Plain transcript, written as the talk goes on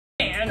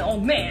And oh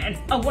man,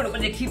 I wonder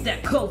where they keep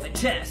that COVID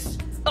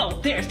test.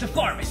 Oh, there's the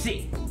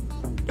pharmacy.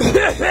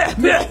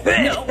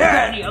 No,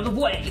 go the other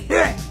way.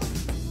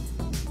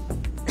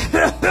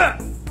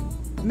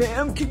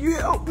 Ma'am, can you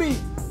help me?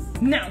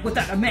 Not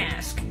without a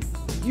mask.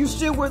 You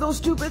still wear those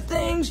stupid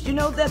things? You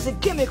know that's a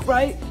gimmick,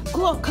 right?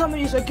 Glove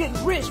companies are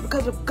getting rich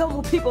because of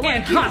gullible people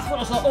like you. And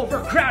hospitals are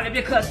overcrowded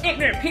because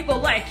ignorant people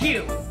like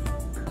you.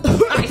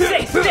 I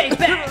say stay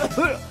back.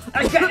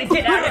 I gotta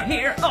get out of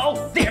here.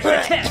 Oh, there's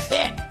the test.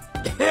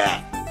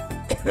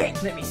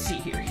 Let me see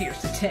here.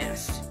 Here's the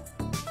test.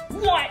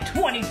 What?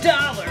 $20?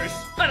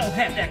 I don't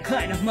have that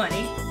kind of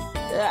money.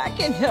 I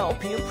can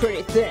help you,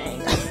 pretty thing.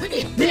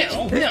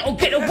 No,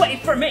 get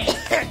away from me.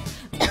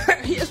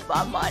 Here's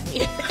my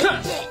money.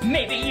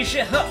 Maybe you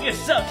should help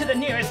yourself to the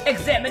nearest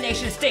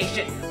examination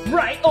station.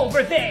 Right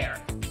over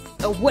there.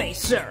 Away,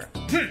 sir.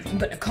 I'm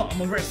gonna call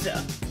Marissa.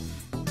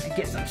 I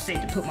guess I'm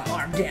safe to put my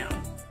arm down.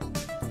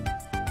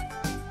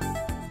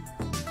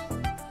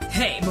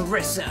 Hey,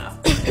 Marissa.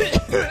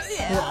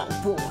 Yeah. Oh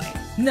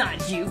boy,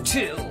 not you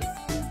too.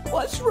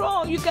 What's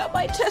wrong? You got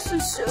my test in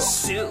soup.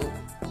 Soup?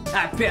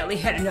 I barely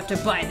had enough to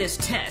buy this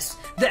test.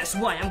 That's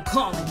why I'm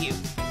calling you.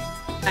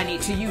 I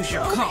need to use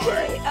your card.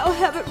 Okay, I'll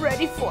have it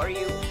ready for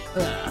you.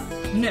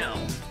 No.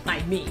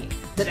 I mean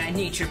that I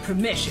need your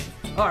permission.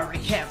 I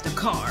already have the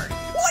card.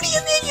 What do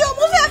you mean you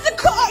almost have the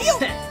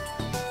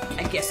card?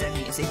 I guess that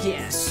means a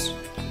yes.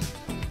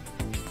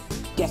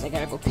 Guess I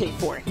gotta go pay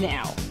for it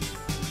now.